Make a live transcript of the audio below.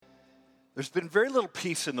There's been very little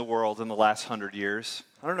peace in the world in the last 100 years.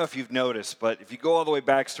 I don't know if you've noticed, but if you go all the way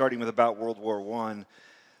back, starting with about World War I,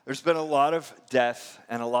 there's been a lot of death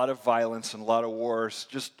and a lot of violence and a lot of wars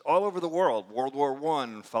just all over the world. World War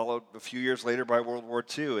I followed a few years later by World War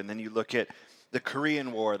II, and then you look at the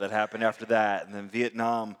Korean War that happened after that, and then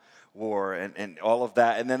Vietnam War and all of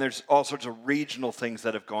that. And then there's all sorts of regional things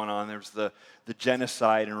that have gone on. There's the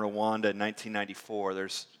genocide in Rwanda in 1994.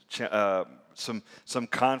 There's some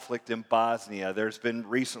conflict in Bosnia. There's been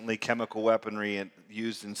recently chemical weaponry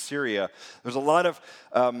used in Syria. There's a lot of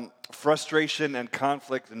frustration and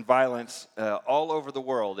conflict and violence all over the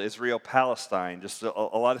world. Israel, Palestine, just a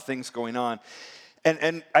lot of things going on.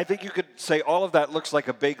 And I think you could say all of that looks like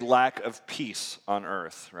a big lack of peace on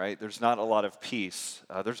earth, right? There's not a lot of peace.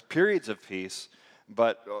 There's periods of peace,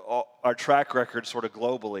 but our track record sort of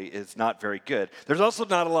globally is not very good. There's also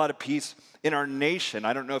not a lot of peace in our nation.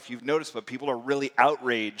 I don't know if you've noticed, but people are really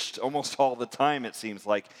outraged almost all the time, it seems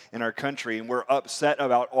like, in our country. And we're upset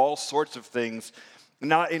about all sorts of things,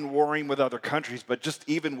 not in warring with other countries, but just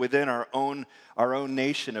even within our own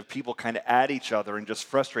nation of people kind of at each other and just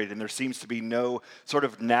frustrated. And there seems to be no sort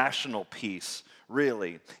of national peace,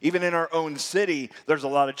 really. Even in our own city, there's a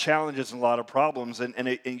lot of challenges and a lot of problems,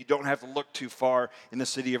 and you don't have to look too far in the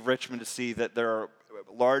city of Richmond to see that there are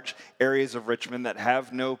large areas of Richmond that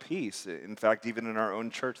have no peace. In fact, even in our own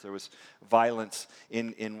church, there was violence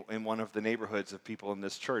in one of the neighborhoods of people in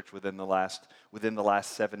this church within the last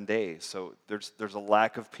 7 days. So there's a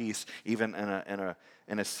lack of peace even in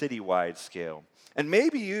a citywide scale. And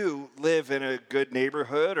maybe you live in a good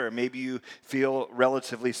neighborhood, or maybe you feel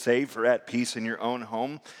relatively safe or at peace in your own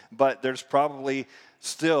home, but there's probably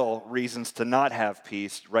still reasons to not have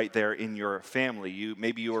peace right there in your family.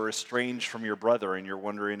 Maybe you are estranged from your brother and you're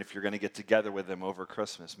wondering if you're going to get together with him over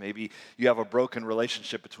Christmas. Maybe you have a broken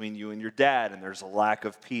relationship between you and your dad, and there's a lack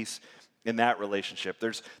of peace in that relationship.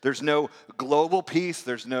 There's no global peace,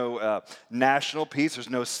 there's no national peace,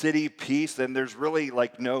 there's no city peace, and there's really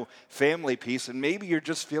like no family peace. And maybe you're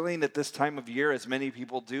just feeling at this time of year, as many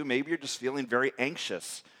people do, maybe you're just feeling very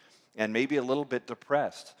anxious and maybe a little bit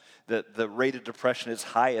depressed. The rate of depression is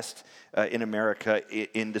highest in America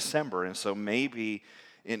in December, and so maybe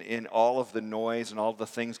in all of the noise and all of the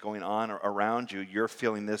things going on around you, you're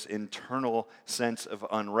feeling this internal sense of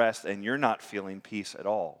unrest, and you're not feeling peace at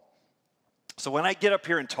all. So when I get up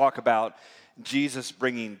here and talk about Jesus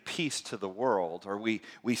bringing peace to the world, or we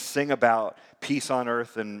sing about peace on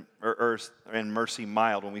earth and mercy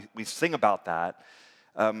mild, when we sing about that,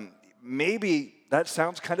 maybe that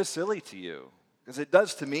sounds kind of silly to you. Because it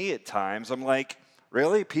does to me at times. I'm like,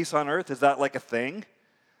 really? Peace on earth? Is that like a thing?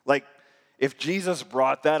 Like, if Jesus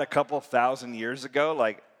brought that a couple thousand years ago,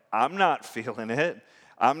 like, I'm not feeling it.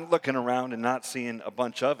 I'm looking around and not seeing a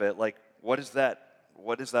bunch of it. Like, what is that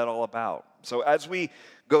all about? So as we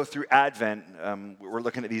go through Advent, we're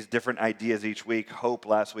looking at these different ideas each week, hope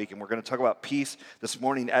last week, and we're going to talk about peace this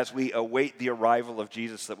morning as we await the arrival of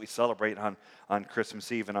Jesus that we celebrate on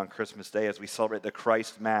Christmas Eve and on Christmas Day, as we celebrate the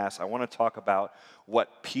Christ Mass. I want to talk about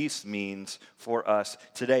what peace means for us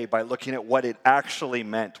today by looking at what it actually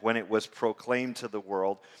meant when it was proclaimed to the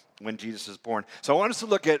world when Jesus is born. So I want us to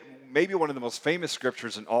look at maybe one of the most famous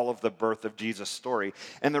scriptures in all of the birth of Jesus story.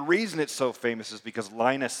 And the reason it's so famous is because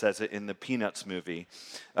Linus says it in the Peanuts movie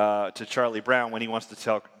to Charlie Brown when he wants to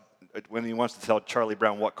tell Charlie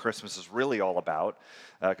Brown what Christmas is really all about,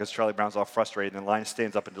 because Charlie Brown's all frustrated, and then Linus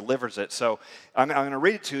stands up and delivers it. So I'm going to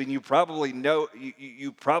read it to you, and you probably know,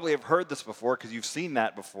 you probably have heard this before because you've seen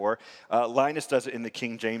that before. Linus does it in the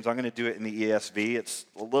King James. I'm going to do it in the ESV. It's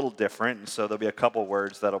a little different, and so there'll be a couple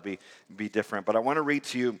words that'll be different. But I want to read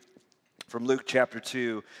to you from Luke chapter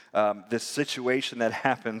 2, this situation that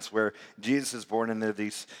happens where Jesus is born, and there are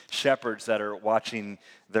these shepherds that are watching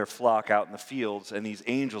their flock out in the fields, and these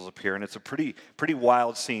angels appear, and it's a pretty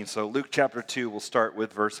wild scene. So Luke chapter 2, we'll start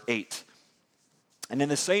with verse 8. And in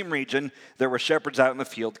the same region, there were shepherds out in the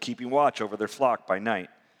field keeping watch over their flock by night.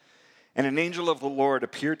 And an angel of the Lord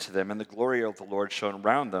appeared to them, and the glory of the Lord shone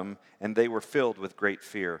around them, and they were filled with great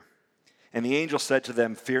fear. And the angel said to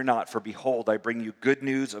them, "Fear not, for behold, I bring you good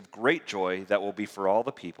news of great joy that will be for all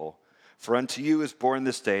the people. For unto you is born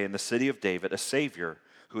this day in the city of David a Savior,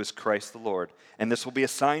 who is Christ the Lord. And this will be a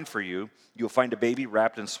sign for you. You will find a baby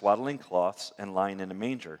wrapped in swaddling cloths and lying in a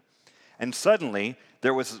manger." And suddenly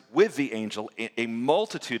there was with the angel a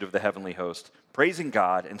multitude of the heavenly host, praising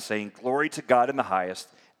God and saying, "Glory to God in the highest,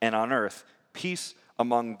 and on earth peace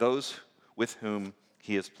among those with whom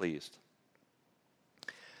he is pleased."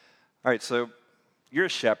 All right, so you're a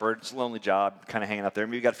shepherd. It's a lonely job, kind of hanging out there.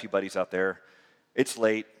 Maybe you got a few buddies out there. It's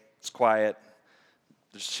late. It's quiet.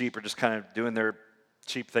 The sheep are just kind of doing their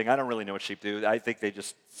sheep thing. I don't really know what sheep do. I think they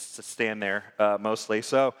just stand there mostly.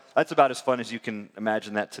 So that's about as fun as you can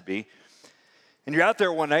imagine that to be. And you're out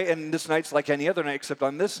there one night, and this night's like any other night, except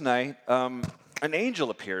on this night, an angel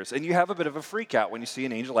appears, and you have a bit of a freak out when you see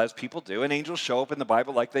an angel, as people do. And angels show up in the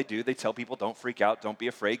Bible like they do. They tell people, don't freak out, don't be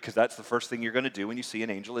afraid, because that's the first thing you're going to do when you see an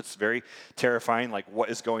angel. It's very terrifying, like, what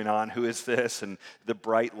is going on? Who is this? And the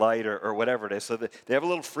bright light or whatever it is. So they have a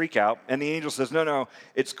little freak out, and the angel says, no,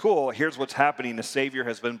 it's cool. Here's what's happening. The Savior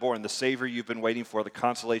has been born. The Savior you've been waiting for, the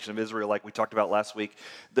consolation of Israel, like we talked about last week.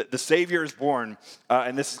 The Savior is born,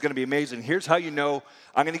 and this is going to be amazing. Here's how you know.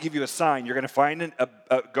 I'm going to give you a sign. You're going to find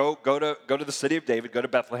go to the city of David. Go to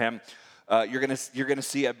Bethlehem. You're going to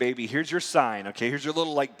see a baby. Here's your sign. Okay. Here's your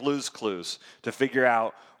little like Blue's Clues to figure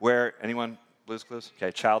out where anyone Blue's Clues.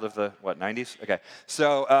 Okay. Child of the 90s. Okay.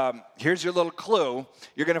 So here's your little clue.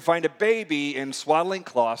 You're going to find a baby in swaddling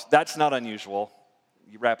cloths. That's not unusual.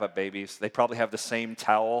 You wrap up babies. They probably have the same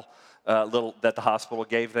towel. Little that the hospital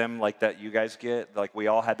gave them, like that you guys get. Like we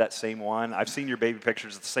all had that same one. I've seen your baby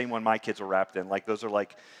pictures. It's the same one my kids were wrapped in. Like those are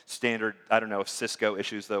like standard, I don't know if Cisco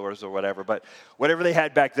issues though or whatever, but whatever they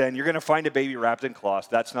had back then, you're going to find a baby wrapped in cloths.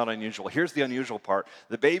 That's not unusual. Here's the unusual part.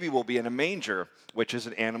 The baby will be in a manger, which is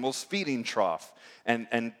an animal's feeding trough. And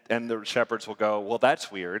the shepherds will go, well,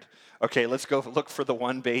 that's weird. Okay, let's go look for the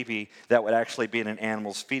one baby that would actually be in an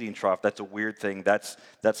animal's feeding trough. That's a weird thing. That's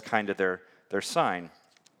kind of their sign.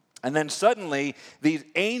 And then suddenly, these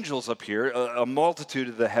angels appear, a multitude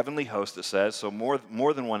of the heavenly host, it says, so more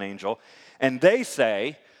than one angel. And they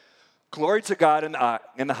say, glory to God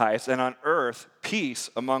in the highest, and on earth,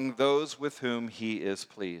 peace among those with whom he is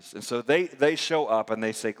pleased. And so they show up, and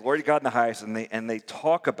they say, glory to God in the highest, and they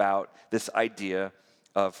talk about this idea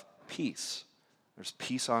of peace. There's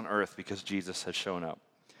peace on earth because Jesus has shown up.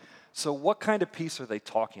 So what kind of peace are they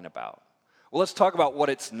talking about? Well, let's talk about what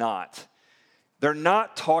it's not. They're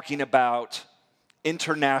not talking about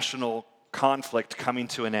international conflict coming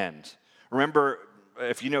to an end. Remember,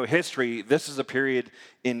 if you know history, this is a period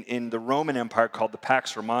in the Roman Empire called the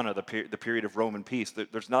Pax Romana, the period of Roman peace.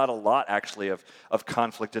 There's not a lot, actually, of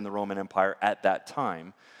conflict in the Roman Empire at that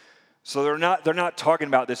time. So they're not talking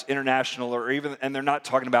about this international and they're not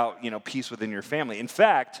talking about, peace within your family. In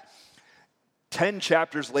fact, 10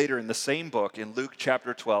 chapters later in the same book, in Luke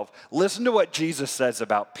chapter 12, listen to what Jesus says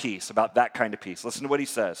about peace, about that kind of peace. Listen to what he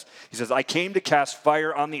says. He says, I came to cast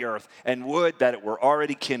fire on the earth and would that it were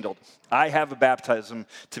already kindled. I have a baptism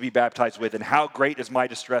to be baptized with, and how great is my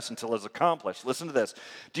distress until it is accomplished. Listen to this.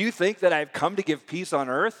 Do you think that I've come to give peace on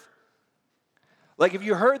earth? Like if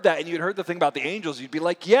you heard that and you'd heard the thing about the angels, you'd be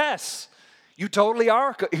like, yes, you totally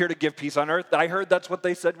are here to give peace on earth. I heard that's what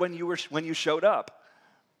they said when you showed up.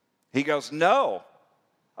 He goes, no,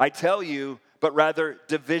 I tell you, but rather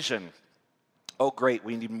division. Oh, great,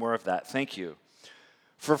 we need more of that. Thank you.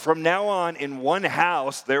 For from now on, in one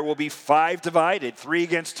house, there will be 5 divided, 3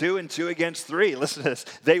 against 2 and 2 against 3. Listen to this.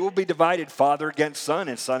 They will be divided, father against son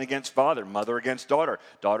and son against father, mother against daughter,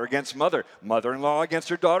 daughter against mother, mother-in-law against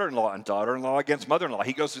her daughter-in-law, and daughter-in-law against mother-in-law.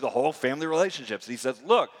 He goes through the whole family relationships. He says,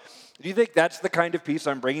 look, do you think that's the kind of peace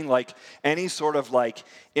I'm bringing, like any sort of like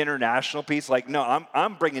international peace? Like, no,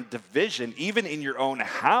 I'm bringing division. Even in your own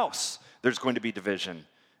house, there's going to be division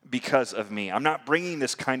because of me. I'm not bringing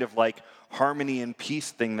this kind of like harmony and peace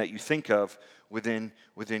thing that you think of within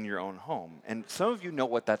your own home. And some of you know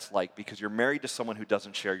what that's like because you're married to someone who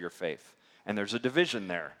doesn't share your faith. And there's a division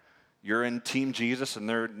there. You're in Team Jesus and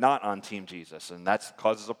they're not on Team Jesus. And that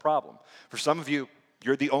causes a problem. For some of you,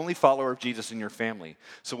 you're the only follower of Jesus in your family.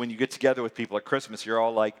 So when you get together with people at Christmas, you're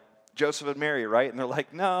all like, Joseph and Mary, right? And they're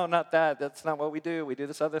like, no, not that. That's not what we do. We do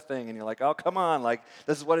this other thing. And you're like, oh, come on. Like,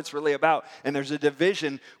 this is what it's really about. And there's a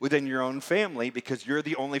division within your own family because you're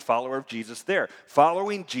the only follower of Jesus there.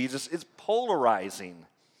 Following Jesus is polarizing.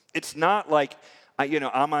 It's not like,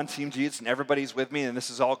 I'm on Team Jesus and everybody's with me and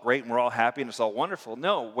this is all great and we're all happy and it's all wonderful.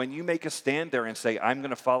 No, when you make a stand there and say, I'm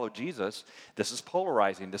going to follow Jesus, this is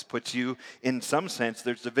polarizing. This puts you, in some sense,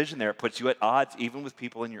 there's division there. It puts you at odds even with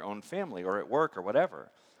people in your own family or at work or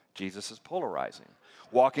whatever. Jesus is polarizing.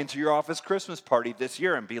 Walk into your office Christmas party this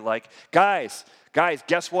year and be like, guys,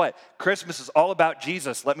 guess what? Christmas is all about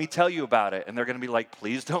Jesus. Let me tell you about it. And they're going to be like,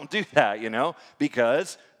 please don't do that,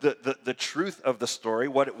 because the truth of the story,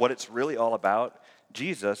 what it's really all about,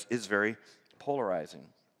 Jesus is very polarizing.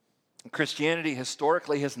 Christianity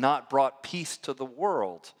historically has not brought peace to the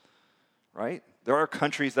world, right? There are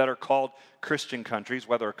countries that are called Christian countries,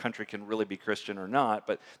 whether a country can really be Christian or not,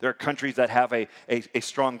 but there are countries that have a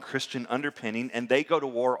strong Christian underpinning, and they go to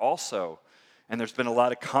war also. And there's been a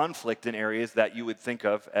lot of conflict in areas that you would think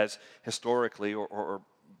of as historically or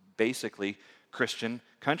basically Christian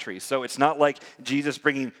countries. So it's not like Jesus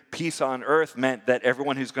bringing peace on earth meant that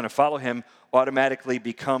everyone who's going to follow him automatically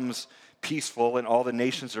becomes peaceful and all the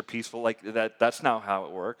nations are peaceful. Like that's not how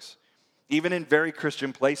it works. Even in very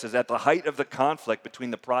Christian places, at the height of the conflict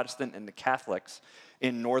between the Protestant and the Catholics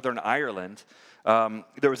in Northern Ireland,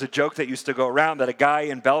 there was a joke that used to go around that a guy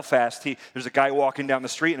in Belfast, there's a guy walking down the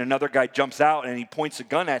street and another guy jumps out and he points a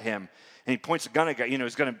gun at him. And he points a gun at a guy,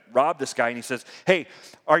 he's going to rob this guy. And he says, "Hey,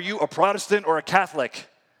 are you a Protestant or a Catholic?"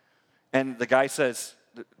 And the guy says,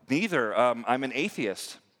 "Neither, I'm an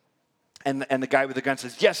atheist." And the guy with the gun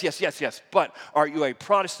says, yes, but are you a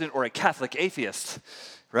Protestant or a Catholic atheist?"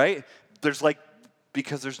 Right?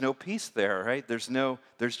 Because there's no peace there, right?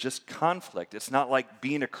 There's just conflict. It's not like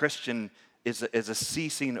being a Christian is a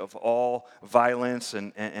ceasing of all violence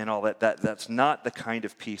and all that. That's not the kind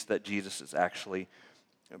of peace that Jesus is actually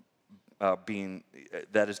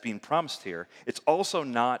that is being promised here. It's also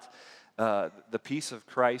not the peace of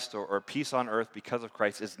Christ or peace on earth because of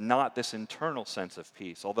Christ is not this internal sense of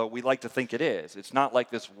peace, although we like to think it is. It's not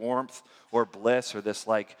like this warmth or bliss or this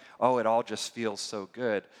like, oh, it all just feels so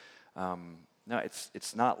good. No,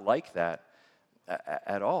 it's not like that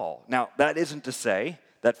at all. Now, that isn't to say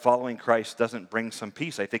that following Christ doesn't bring some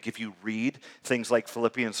peace. I think if you read things like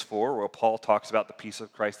Philippians 4, where Paul talks about the peace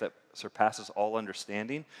of Christ that surpasses all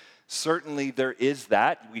understanding, certainly there is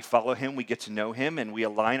that. We follow him, we get to know him, and we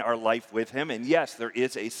align our life with him. And yes, there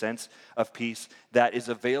is a sense of peace that is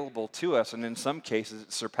available to us, and in some cases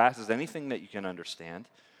it surpasses anything that you can understand.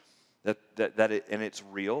 And it's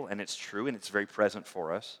real, and it's true, and it's very present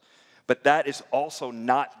for us. But that is also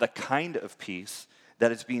not the kind of peace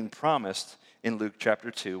that is being promised in Luke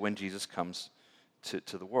chapter 2 when Jesus comes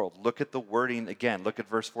to the world. Look at the wording again. Look at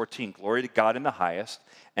verse 14. "Glory to God in the highest,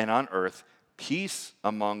 and on earth peace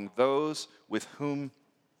among those with whom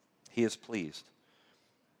he is pleased."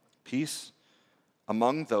 Peace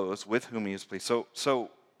among those with whom he is pleased.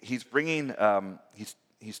 So he's bringing,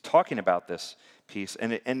 he's talking about this peace,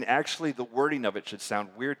 and actually the wording of it should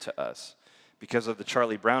sound weird to us because of the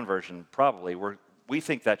Charlie Brown version, probably, where we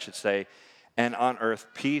think that should say, "And on earth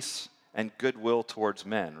peace and goodwill towards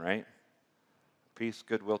men," right? Peace,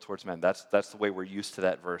 goodwill towards men. That's the way we're used to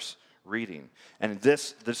that verse reading. And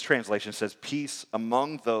this translation says, "Peace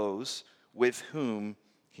among those with whom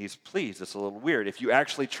he's pleased." It's a little weird. If you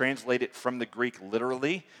actually translate it from the Greek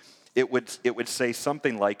literally, it would say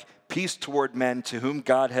something like, "Peace toward men to whom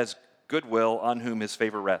God has goodwill, on whom his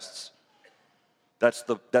favor rests." That's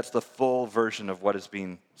the full version of what is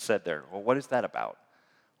being said there. Well, what is that about?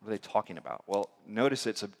 What are they talking about? Well, notice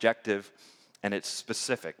it's objective and it's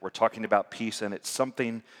specific. We're talking about peace, and it's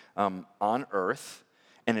something on earth,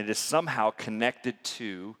 and it is somehow connected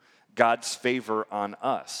to God's favor on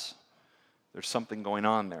us. There's something going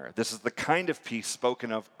on there. This is the kind of peace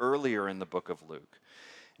spoken of earlier in the book of Luke.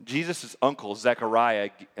 Jesus' uncle,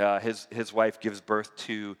 Zechariah, his wife gives birth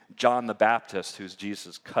to John the Baptist, who's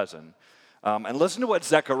Jesus' cousin. And listen to what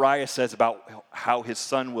Zechariah says about how his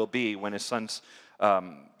son will be when his son's,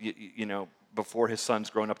 before his son's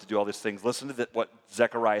grown up to do all these things. Listen to what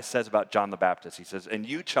Zechariah says about John the Baptist. He says, "And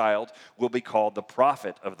you, child, will be called the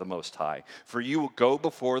prophet of the Most High, for you will go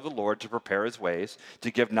before the Lord to prepare his ways,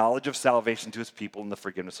 to give knowledge of salvation to his people and the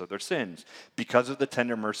forgiveness of their sins, because of the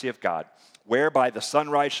tender mercy of God, whereby the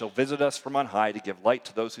sunrise shall visit us from on high to give light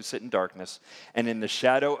to those who sit in darkness, and in the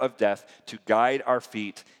shadow of death to guide our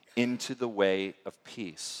feet into the way of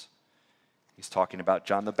peace." He's talking about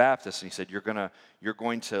John the Baptist, and he said, you're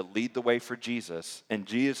going to lead the way for Jesus, and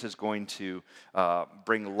Jesus is going to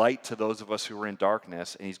bring light to those of us who are in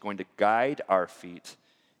darkness, and he's going to guide our feet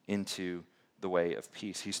into the way of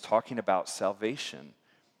peace. He's talking about salvation.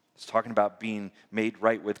 He's talking about being made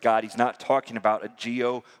right with God. He's not talking about a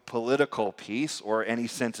geopolitical peace or any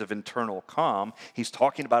sense of internal calm. He's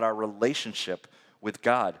talking about our relationship with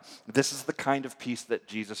God. This is the kind of peace that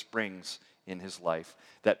Jesus brings in his life,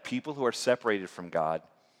 that people who are separated from God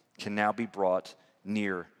can now be brought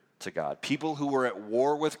near to God. People who were at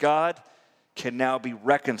war with God can now be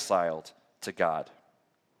reconciled to God.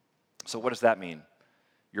 So what does that mean?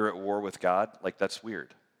 You're at war with God? Like, that's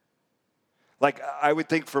weird. Like, I would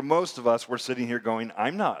think for most of us, we're sitting here going,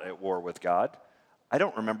 I'm not at war with God. I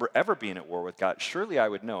don't remember ever being at war with God. Surely I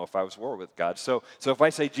would know if I was at war with God. So if I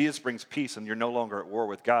say Jesus brings peace and you're no longer at war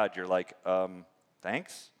with God, you're like,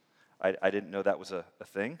 thanks? I didn't know that was a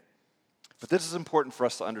thing. But this is important for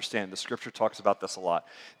us to understand. The scripture talks about this a lot.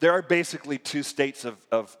 There are basically two states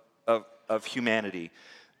of humanity.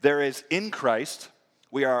 There is in Christ,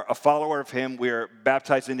 we are a follower of him, we are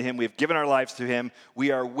baptized into him, we have given our lives to him, we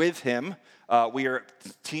are with him, we are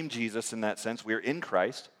Team Jesus in that sense, we are in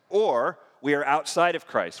Christ. Or we are outside of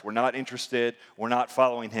Christ. We're not interested. We're not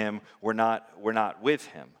following him. We're not with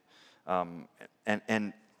him.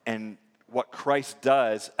 And what Christ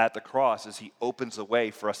does at the cross is he opens a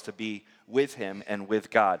way for us to be with him and with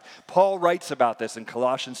God. Paul writes about this in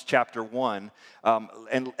Colossians chapter 1,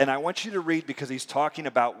 and I want you to read because he's talking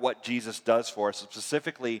about what Jesus does for us,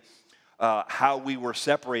 specifically how we were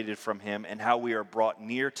separated from him and how we are brought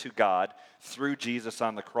near to God through Jesus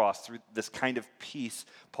on the cross, through this kind of peace.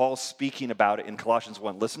 Paul's speaking about it in Colossians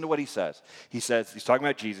 1. Listen to what he says. He's talking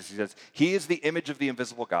about Jesus. He says, he is the image of the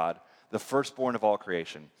invisible God, the firstborn of all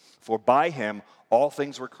creation. For by him all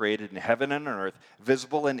things were created in heaven and on earth,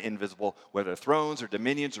 visible and invisible, whether thrones or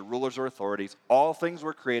dominions or rulers or authorities. All things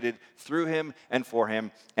were created through him and for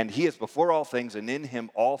him, and he is before all things, and in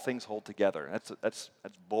him all things hold together. That's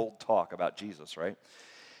bold talk about Jesus, right?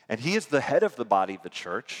 And he is the head of the body of the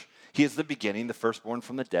church. He is the beginning, the firstborn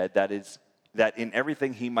from the dead, that in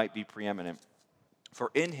everything he might be preeminent.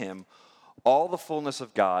 For in him all the fullness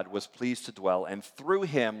of God was pleased to dwell, and through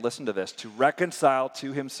him, listen to this, to reconcile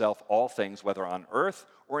to himself all things, whether on earth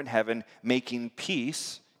or in heaven, making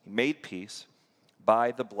peace, he made peace, by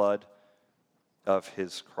the blood of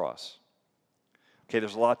his cross. Okay,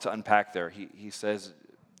 there's a lot to unpack there. He says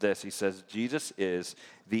this, he says, Jesus is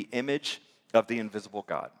the image of the invisible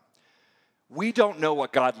God. We don't know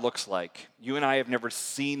what God looks like. You and I have never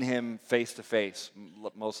seen him face to face,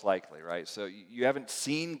 most likely, right? So you haven't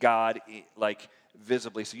seen God like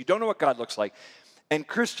visibly, so you don't know what God looks like. And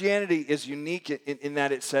Christianity is unique in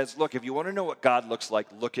that it says, look, if you want to know what God looks like,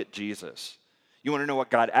 look at Jesus. You want to know what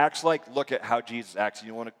God acts like, look at how Jesus acts.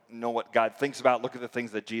 You want to know what God thinks about, look at the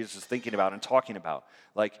things that Jesus is thinking about and talking about.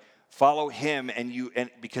 Like, follow him, and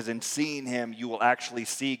because in seeing him, you will actually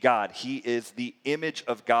see God. He is the image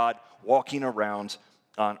of God walking around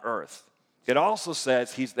on earth. It also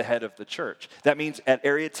says he's the head of the church. That means at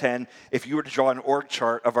Area 10, if you were to draw an org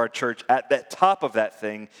chart of our church, at the top of that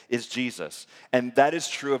thing is Jesus. And that is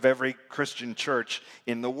true of every Christian church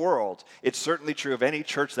in the world. It's certainly true of any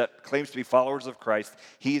church that claims to be followers of Christ.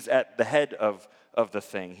 He's at the head of the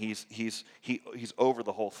thing. He's over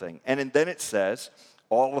the whole thing. And then it says,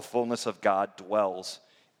 all the fullness of God dwells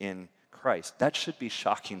in Christ. That should be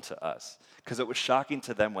shocking to us, because it was shocking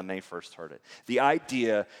to them when they first heard it. The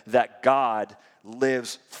idea that God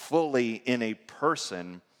lives fully in a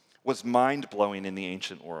person was mind-blowing in the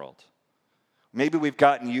ancient world. Maybe we've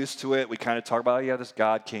gotten used to it. We kind of talk about, yeah, this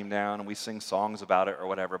God came down, and we sing songs about it or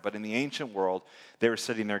whatever. But in the ancient world, they were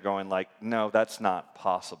sitting there going like, no, that's not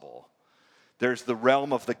possible. There's the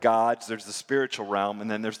realm of the gods, there's the spiritual realm,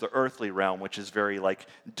 and then there's the earthly realm, which is very like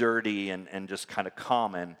dirty and just kind of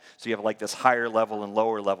common. So you have like this higher level and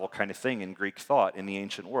lower level kind of thing in Greek thought in the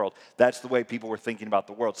ancient world. That's the way people were thinking about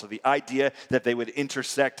the world. So the idea that they would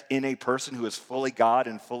intersect in a person who is fully God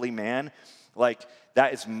and fully man, like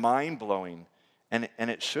that is mind-blowing. And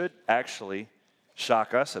it should actually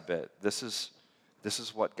shock us a bit. This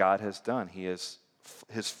is what God has done. His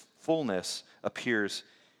fullness appears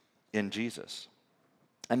in Jesus.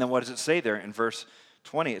 And then what does it say there in verse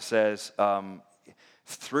 20? It says,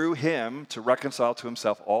 through him to reconcile to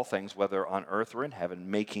himself all things, whether on earth or in heaven,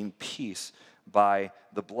 making peace by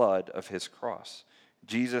the blood of his cross.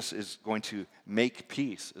 Jesus is going to make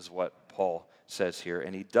peace, is what Paul says here,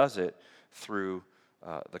 and he does it through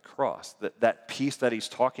the cross. That peace that he's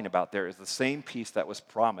talking about there is the same peace that was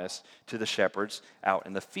promised to the shepherds out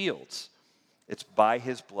in the fields. It's by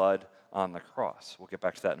his blood on the cross. We'll get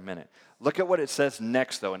back to that in a minute. Look at what it says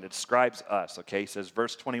next, though, and it describes us, okay? It says,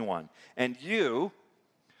 verse 21, and you,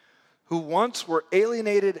 who once were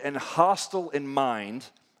alienated and hostile in mind,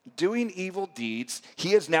 doing evil deeds,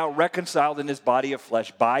 he is now reconciled in his body of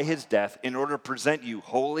flesh by his death in order to present you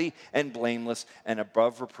holy and blameless and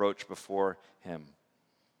above reproach before him.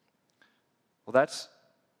 Well,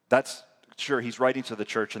 that's sure, he's writing to the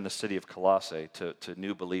church in the city of Colossae, to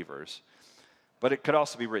new believers. But it could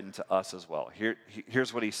also be written to us as well.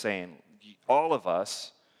 Here's what he's saying. All of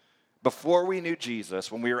us, before we knew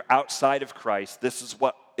Jesus, when we were outside of Christ, this is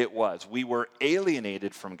what it was. We were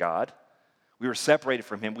alienated from God. We were separated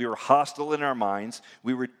from him. We were hostile in our minds.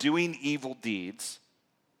 We were doing evil deeds.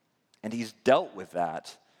 And he's dealt with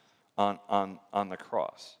that on the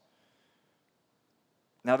cross.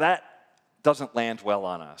 Now that doesn't land well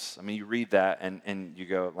on us. I mean, you read that and you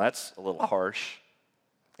go, well, that's a little harsh.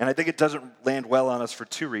 And I think it doesn't land well on us for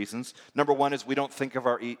two reasons. Number one is we don't think of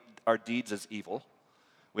our deeds as evil.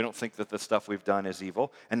 We don't think that the stuff we've done is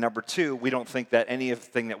evil. And number two, we don't think that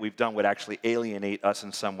anything that we've done would actually alienate us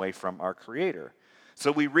in some way from our Creator.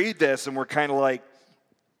 So we read this and we're kind of like,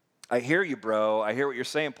 I hear you, bro. I hear what you're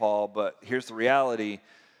saying, Paul, but here's the reality.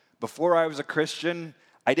 Before I was a Christian,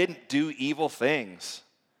 I didn't do evil things.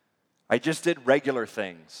 I just did regular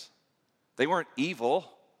things. They weren't evil.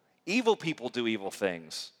 Evil people do evil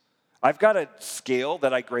things. I've got a scale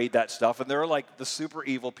that I grade that stuff, and there are like the super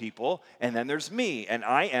evil people, and then there's me, and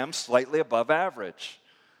I am slightly above average.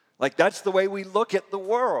 Like, that's the way we look at the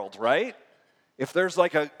world, right? If there's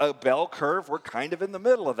like a bell curve, we're kind of in the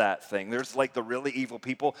middle of that thing. There's like the really evil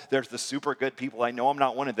people. There's the super good people. I know I'm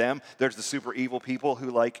not one of them. There's the super evil people who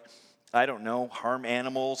like, I don't know, harm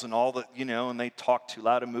animals and all the, and they talk too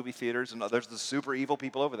loud in movie theaters. And there's the super evil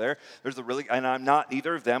people over there. There's the really, and I'm not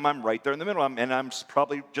either of them. I'm right there in the middle. I'm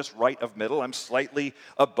probably just right of middle. I'm slightly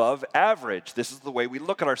above average. This is the way we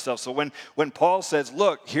look at ourselves. So when Paul says,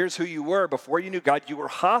 look, here's who you were. Before you knew God, you were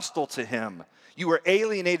hostile to him. You were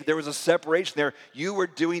alienated. There was a separation there. You were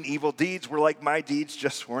doing evil deeds. We're like, my deeds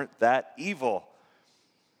just weren't that evil.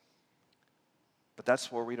 But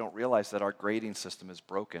that's where we don't realize that our grading system is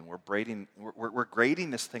broken. We're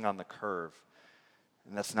grading this thing on the curve.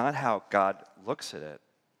 And that's not how God looks at it.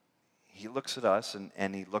 He looks at us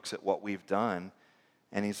and he looks at what we've done.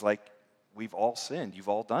 And he's like, we've all sinned. You've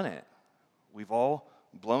all done it. We've all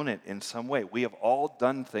blown it in some way. We have all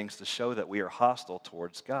done things to show that we are hostile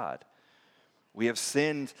towards God. We have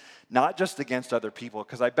sinned not just against other people,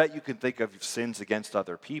 because I bet you can think of sins against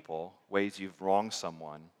other people, ways you've wronged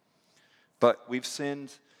someone, but we've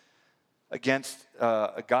sinned against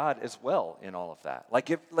God as well in all of that.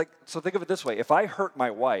 So think of it this way. If I hurt my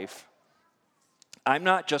wife, I'm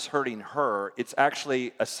not just hurting her, it's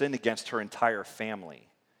actually a sin against her entire family.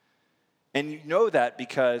 And you know that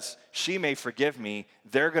because she may forgive me,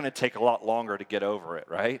 they're going to take a lot longer to get over it,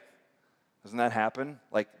 right? Doesn't that happen?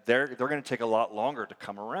 Like they're going to take a lot longer to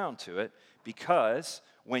come around to it because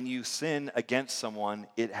when you sin against someone,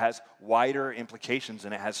 it has wider implications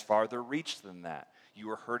and it has farther reach than that. You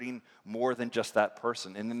are hurting more than just that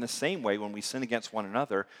person. And in the same way, when we sin against one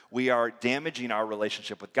another, we are damaging our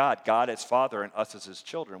relationship with God. God as Father and us as His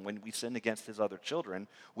children. When we sin against His other children,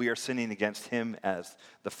 we are sinning against Him as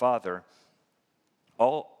the Father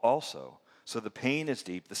also. So the pain is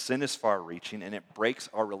deep, the sin is far-reaching, and it breaks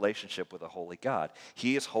our relationship with a holy God.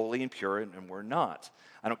 He is holy and pure, and we're not.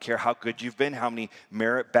 I don't care how good you've been, how many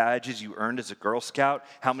merit badges you earned as a Girl Scout,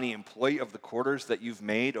 how many employee of the quarters that you've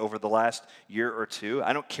made over the last year or two.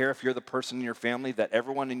 I don't care if you're the person in your family that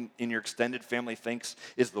everyone in your extended family thinks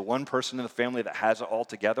is the one person in the family that has it all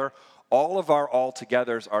together. All of our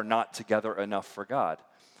all-togethers are not together enough for God.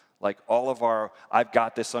 Like all of our, I've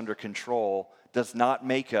got this under control, does not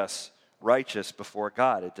make us righteous before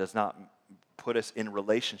God. It does not put us in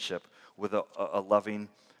relationship with a loving,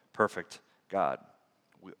 perfect God.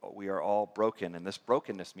 We are all broken, and this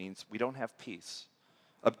brokenness means we don't have peace.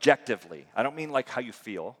 Objectively. I don't mean like how you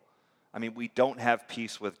feel. I mean, we don't have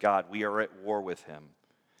peace with God. We are at war with Him.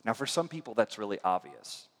 Now, for some people, that's really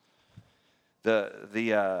obvious.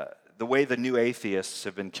 The way the new atheists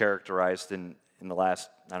have been characterized in the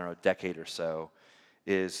last, decade or so,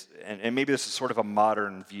 is, and maybe this is sort of a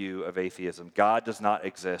modern view of atheism, God does not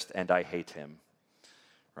exist and I hate Him,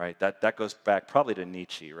 right? That goes back probably to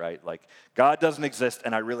Nietzsche, right? Like, God doesn't exist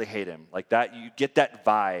and I really hate Him. Like that, you get that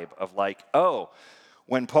vibe of like, oh,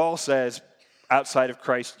 when Paul says outside of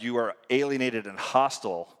Christ you are alienated and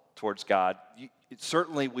hostile towards God,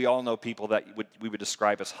 certainly we all know people that we would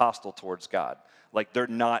describe as hostile towards God. Like they're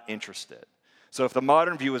not interested. So if the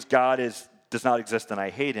modern view is God does not exist and I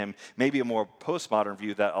hate Him, maybe a more postmodern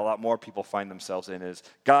view that a lot more people find themselves in is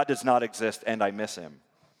God does not exist and I miss Him,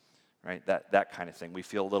 right? That kind of thing. We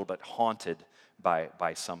feel a little bit haunted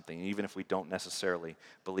by something, even if we don't necessarily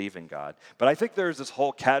believe in God. But I think there's this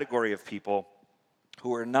whole category of people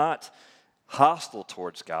who are not hostile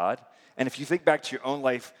towards God. And if you think back to your own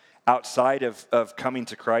life outside of coming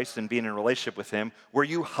to Christ and being in a relationship with Him, were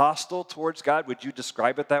you hostile towards God? Would you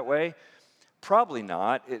describe it that way? Probably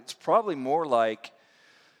not. It's probably more like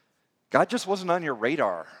God just wasn't on your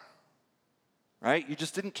radar, right? You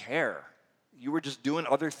just didn't care. You were just doing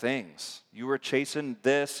other things. You were chasing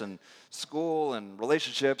this and school and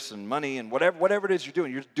relationships and money and whatever it is you're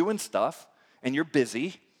doing. You're doing stuff and you're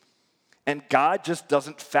busy, and God just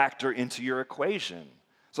doesn't factor into your equation.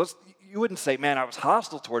 So you wouldn't say, man, I was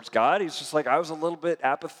hostile towards God. He's just like, I was a little bit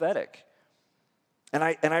apathetic. And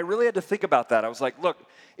I really had to think about that. I was like, look,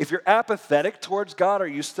 if you're apathetic towards God, are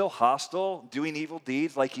you still hostile, doing evil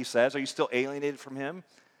deeds like He says? Are you still alienated from Him?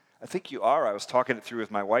 I think you are. I was talking it through with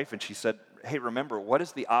my wife, and she said, hey, remember, what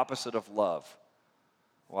is the opposite of love?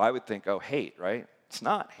 Well, I would think, oh, hate, right? It's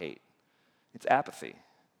not hate. It's apathy.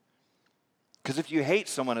 Because if you hate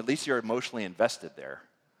someone, at least you're emotionally invested there.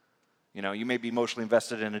 You know, you may be emotionally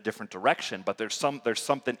invested in a different direction, but there's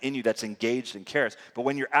something in you that's engaged and cares. But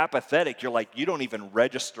when you're apathetic, you're like, you don't even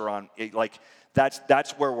register on it. Like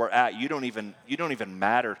that's where we're at. You don't even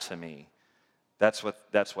matter to me. That's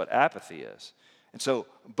what apathy is. And so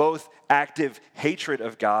both active hatred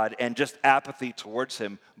of God and just apathy towards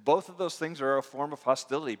him, both of those things are a form of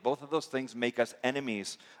hostility. Both of those things make us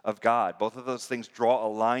enemies of God. Both of those things draw a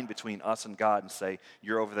line between us and God and say,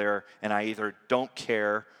 you're over there, and I either don't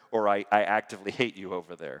care or I actively hate you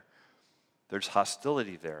over there. There's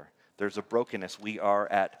hostility there. There's a brokenness. We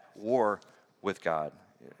are at war with God.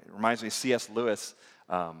 It reminds me, C.S. Lewis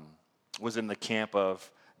was in the camp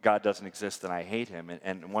of God doesn't exist and I hate him.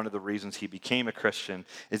 And one of the reasons he became a Christian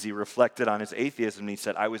is he reflected on his atheism and he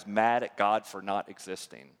said, I was mad at God for not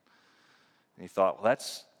existing. And he thought, well,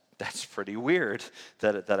 that's pretty weird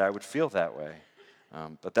that I would feel that way.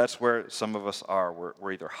 But that's where some of us are.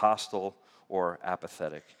 We're either hostile or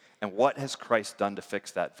apathetic. And what has Christ done to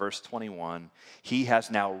fix that? Verse 21, he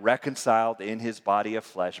has now reconciled in his body of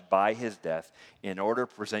flesh by his death in order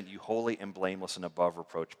to present you holy and blameless and above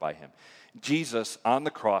reproach by him. Jesus on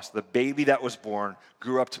the cross, the baby that was born,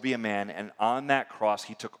 grew up to be a man, and on that cross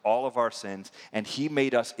he took all of our sins and he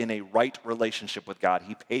made us in a right relationship with God.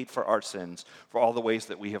 He paid for our sins, for all the ways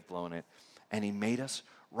that we have blown it, and he made us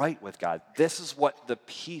right with God. This is what the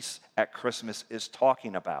peace at Christmas is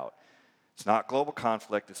talking about. It's not global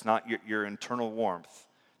conflict. It's not your internal warmth.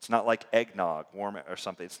 It's not like eggnog, warm or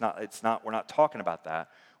something. It's not. We're not talking about that.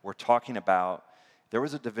 We're talking about there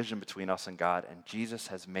was a division between us and God, and Jesus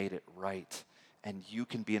has made it right, and you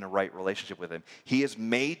can be in a right relationship with him. He has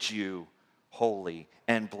made you holy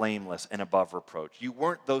and blameless and above reproach. You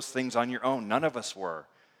weren't those things on your own. None of us were.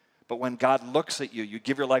 But when God looks at you, you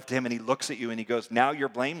give your life to him, and he looks at you, and he goes, now you're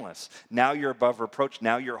blameless. Now you're above reproach.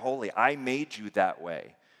 Now you're holy. I made you that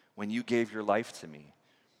way when you gave your life to me.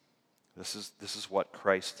 This is what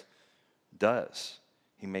Christ does.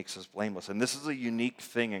 He makes us blameless. And this is a unique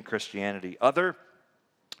thing in Christianity. Other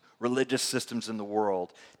religious systems in the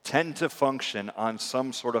world tend to function on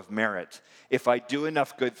some sort of merit. If I do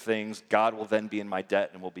enough good things, God will then be in my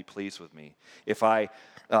debt and will be pleased with me. If I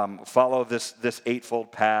follow this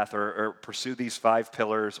eightfold path or pursue these 5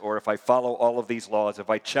 pillars, or if I follow all of these laws, if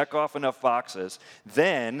I check off enough boxes,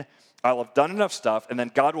 then I'll have done enough stuff, and then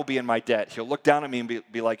God will be in my debt. He'll look down at me and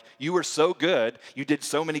be like, you were so good, you did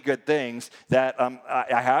so many good things that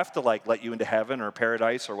I have to let you into heaven or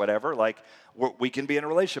paradise or whatever. We can be in a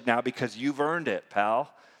relationship now because you've earned it,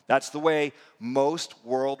 pal. That's the way most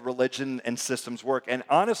world religion and systems work. And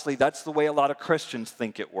honestly, that's the way a lot of Christians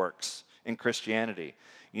think it works in Christianity.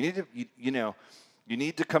 You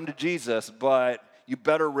need to come to Jesus, but you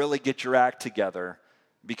better really get your act together,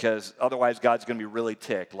 because otherwise God's going to be really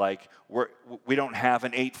ticked. We don't have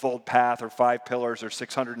an 8-fold path or 5 pillars or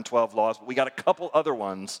 612 laws, but we got a couple other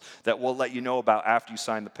ones that we'll let you know about after you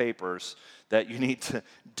sign the papers, that you need to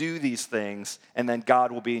do these things, and then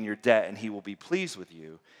God will be in your debt and he will be pleased with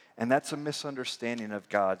you. And that's a misunderstanding of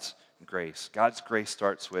God's grace. God's grace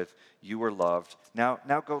starts with, you were loved. Now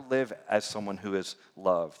go live as someone who is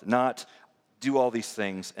loved. Not do all these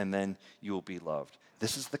things and then you will be loved.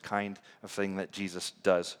 This is the kind of thing that Jesus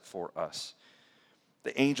does for us.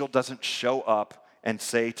 The angel doesn't show up and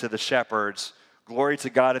say to the shepherds, glory to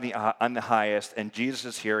God on the highest, and Jesus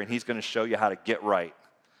is here and he's going to show you how to get right.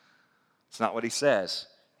 It's not what he says.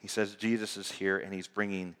 He says Jesus is here and he's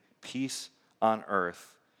bringing peace on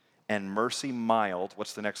earth and mercy mild.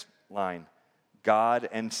 What's the next line? God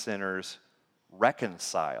and sinners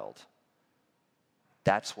reconciled.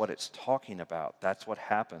 That's what it's talking about. That's what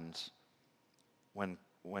happens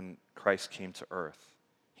when Christ came to earth.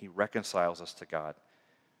 He reconciles us to God.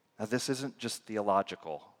 Now, this isn't just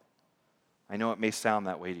theological. I know it may sound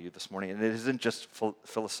that way to you this morning, and it isn't just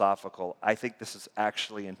philosophical. I think this is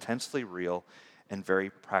actually intensely real and very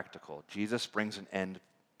practical. Jesus brings an end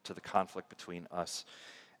to the conflict between us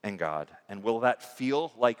and God. And will that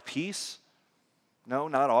feel like peace? No,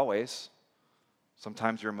 not always.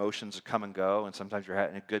 Sometimes your emotions come and go, and sometimes you're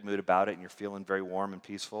in a good mood about it, and you're feeling very warm and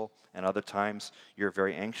peaceful, and other times you're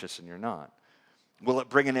very anxious and you're not. Will it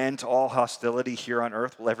bring an end to all hostility here on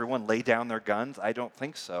earth? Will everyone lay down their guns? I don't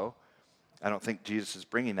think so. I don't think Jesus is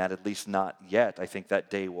bringing that, at least not yet. I think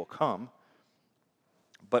that day will come.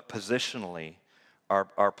 But positionally,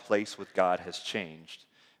 our place with God has changed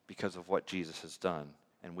because of what Jesus has done,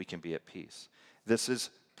 and we can be at peace. This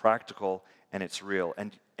is practical and it's real.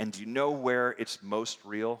 And do you know where it's most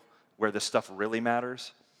real, where this stuff really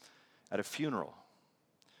matters? At a funeral.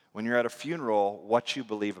 When you're at a funeral, what you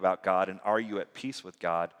believe about God and are you at peace with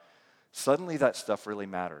God, suddenly that stuff really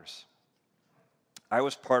matters. I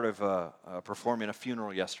was part of performing a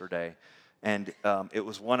funeral yesterday, and it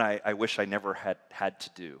was one I wish I never had to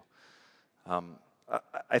do.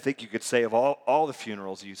 I think you could say of all the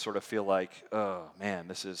funerals, you sort of feel like, oh man,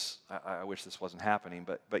 I wish this wasn't happening.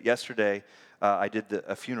 But yesterday, I did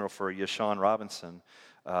a funeral for Yashawn Robinson.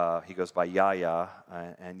 He goes by Yaya,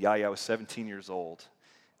 and Yaya was 17 years old,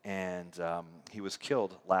 and he was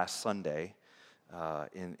killed last Sunday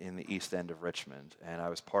in the East End of Richmond, and I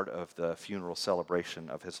was part of the funeral celebration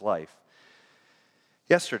of his life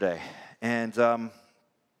yesterday, and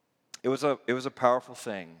it was a powerful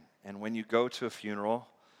thing. And when you go to a funeral,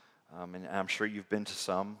 and I'm sure you've been to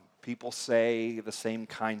some, people say the same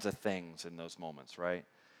kinds of things in those moments, right?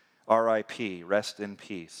 R.I.P., rest in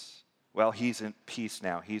peace. Well, he's in peace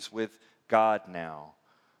now. He's with God now.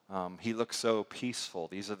 He looks so peaceful.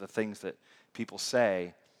 These are the things that people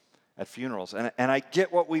say at funerals. And I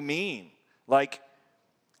get what we mean. Like,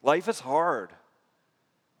 life is hard.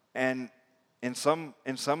 And in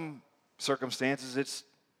some circumstances, it's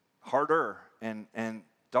harder and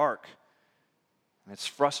dark, and it's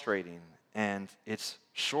frustrating, and it's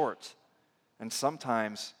short, and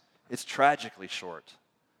sometimes it's tragically short.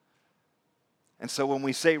 And so when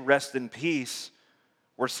we say rest in peace,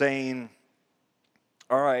 we're saying,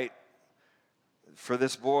 all right, for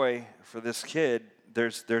this boy, for this kid,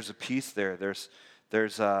 there's a peace there. There's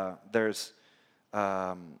an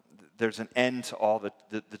end to all the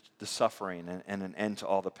suffering and an end to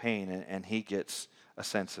all the pain, and he gets a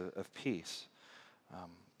sense of peace.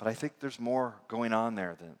 But I think there's more going on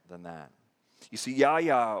there than that. You see,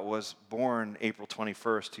 Yahya was born April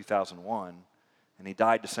 21st, 2001, and he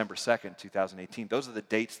died December 2nd, 2018. Those are the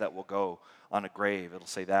dates that will go on a grave. It'll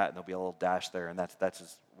say that, and there'll be a little dash there, and that's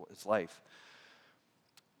his life.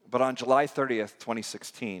 But on July 30th,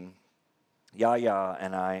 2016, Yahya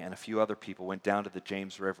and I and a few other people went down to the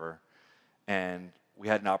James River, and we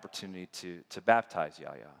had an opportunity to baptize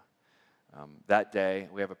Yahya. That day,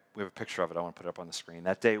 we have a picture of it. I want to put it up on the screen.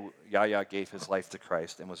 That day, Yahya gave his life to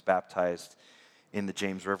Christ and was baptized in the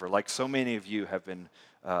James River, like so many of you have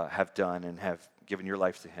done and have given your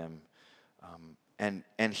life to him.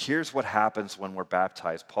 And here's what happens when we're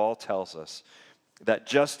baptized. Paul tells us that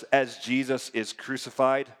just as Jesus is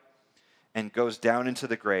crucified and goes down into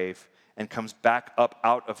the grave and comes back up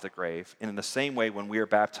out of the grave, and in the same way, when we are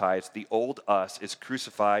baptized, the old us is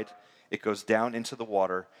crucified. It goes down into the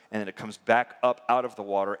water, and then it comes back up out of the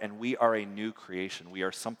water, and we are a new creation. We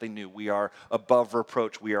are something new. We are above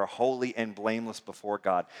reproach. We are holy and blameless before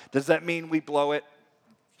God. Does that mean we blow it?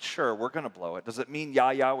 Sure, we're going to blow it. Does it mean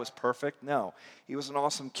Yahya was perfect? No. He was an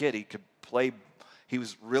awesome kid. He could play. He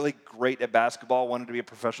was really great at basketball, wanted to be a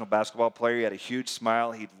professional basketball player. He had a huge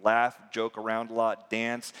smile. He'd laugh, joke around a lot,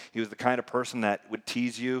 dance. He was the kind of person that would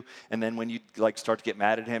tease you, and then when you start to get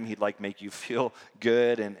mad at him, he'd make you feel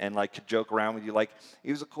good and could joke around with you.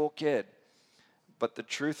 He was a cool kid. But the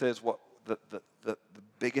truth is, what the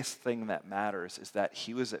biggest thing that matters is that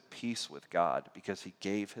he was at peace with God because he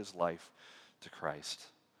gave his life to Christ.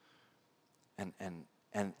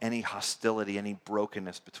 And any hostility, any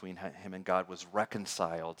brokenness between him and God was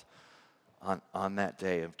reconciled on that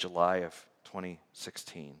day of July of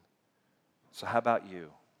 2016. So how about you?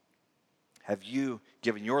 Have you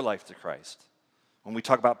given your life to Christ? When we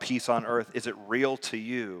talk about peace on earth, is it real to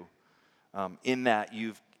you in that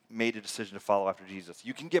you've made a decision to follow after Jesus?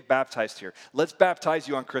 You can get baptized here. Let's baptize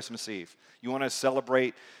you on Christmas Eve. You want to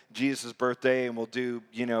celebrate Jesus' birthday, and we'll do,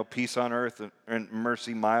 peace on earth and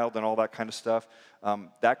mercy mild and all that kind of stuff.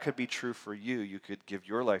 That could be true for you. You could give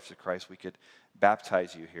your life to Christ. We could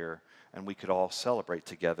baptize you here, and we could all celebrate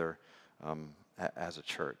together as a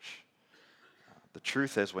church. The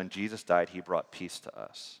truth is, when Jesus died, he brought peace to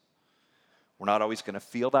us. We're not always going to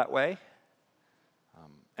feel that way,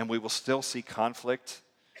 and we will still see conflict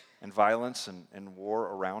and violence and war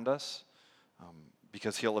around us,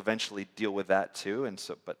 because he'll eventually deal with that too,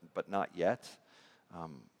 but not yet.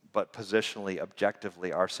 But positionally,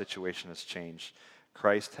 objectively, our situation has changed.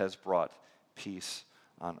 Christ has brought peace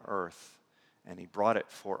on earth, and he brought it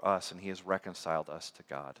for us, and he has reconciled us to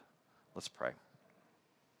God. Let's pray.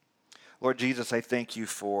 Lord Jesus, I thank you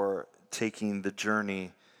for taking the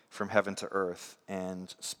journey from heaven to earth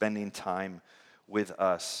and spending time with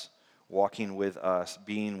us, walking with us,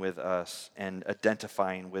 being with us, and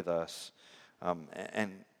identifying with us.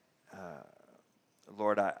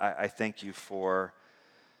 Lord, I thank you for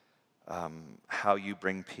how you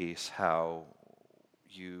bring peace, how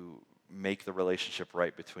you make the relationship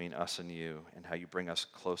right between us and you, and how you bring us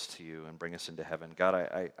close to you and bring us into heaven. God,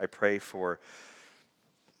 I pray for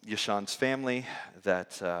Yashawn's family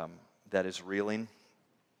that is reeling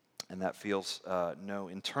and that feels no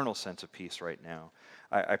internal sense of peace right now.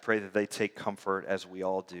 I pray that they take comfort, as we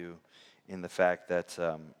all do, in the fact that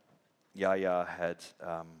Yahya had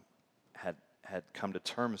come to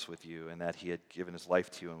terms with you and that he had given his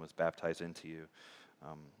life to you and was baptized into you.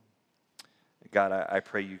 God, I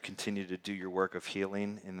pray you continue to do your work of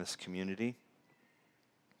healing in this community,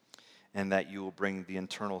 and that you will bring the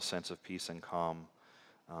internal sense of peace and calm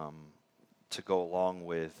to go along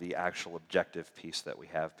with the actual objective peace that we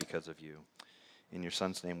have because of you. In your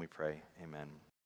Son's name we pray, amen.